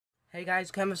Hey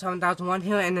guys, Kemba7001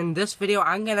 here, and in this video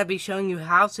I'm gonna be showing you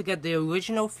how to get the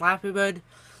original Flappy Bird.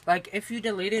 Like, if you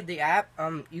deleted the app,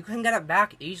 you can get it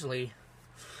back easily.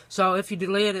 So if you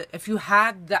deleted it, if you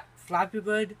had that Flappy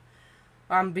Bird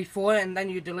before and then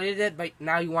you deleted it, but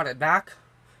now you want it back,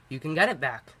 you can get it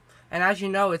back. And as you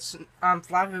know, it's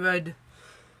Flappy Bird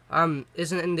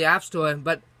isn't in the App Store,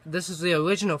 but this is the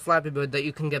original Flappy Bird that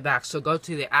you can get back. So go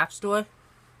to the App Store.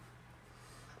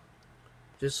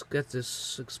 Just get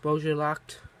this exposure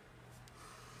locked,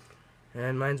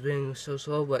 and mine's being so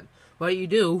slow, but what you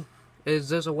do is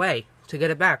there's a way to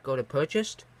get it back. Go to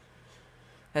purchased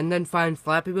and then find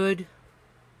Flappy Bird,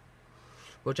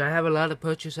 which I have a lot of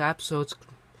purchase apps, so it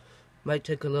might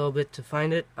take a little bit to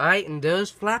find it. Alright, and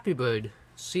there's Flappy Bird.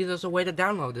 See, there's a way to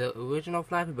download the original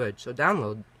Flappy Bird, so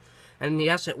download, and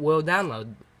yes, it will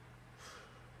download.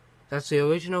 That's the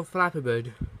original Flappy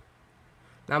Bird.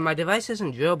 Now, my device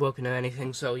isn't jailbroken or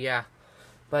anything, so yeah.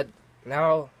 But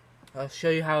now I'll show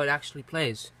you how it actually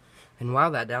plays. And wow,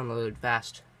 that downloaded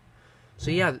fast.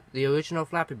 So yeah, the original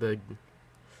Flappy Bird.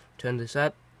 Turn this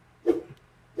up. But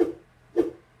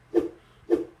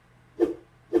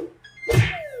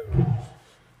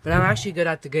I'm actually good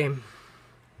at the game.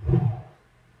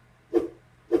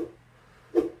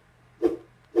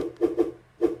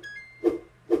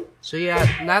 So yeah,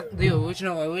 not the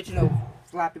original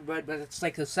Flappy Bird, but it's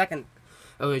like the second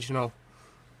original.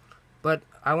 But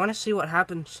I want to see what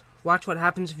happens. Watch what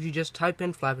happens if you just type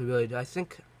in Flappy Bird. I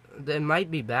think it might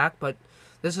be back, but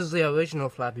this is the original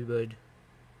Flappy Bird.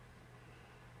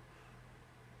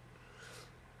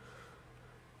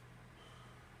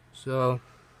 So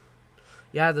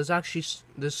yeah,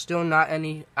 there's still not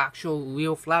any actual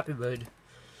real Flappy Bird.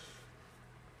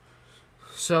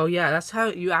 So yeah, that's how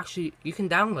you can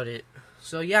download it.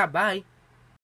 So yeah, bye.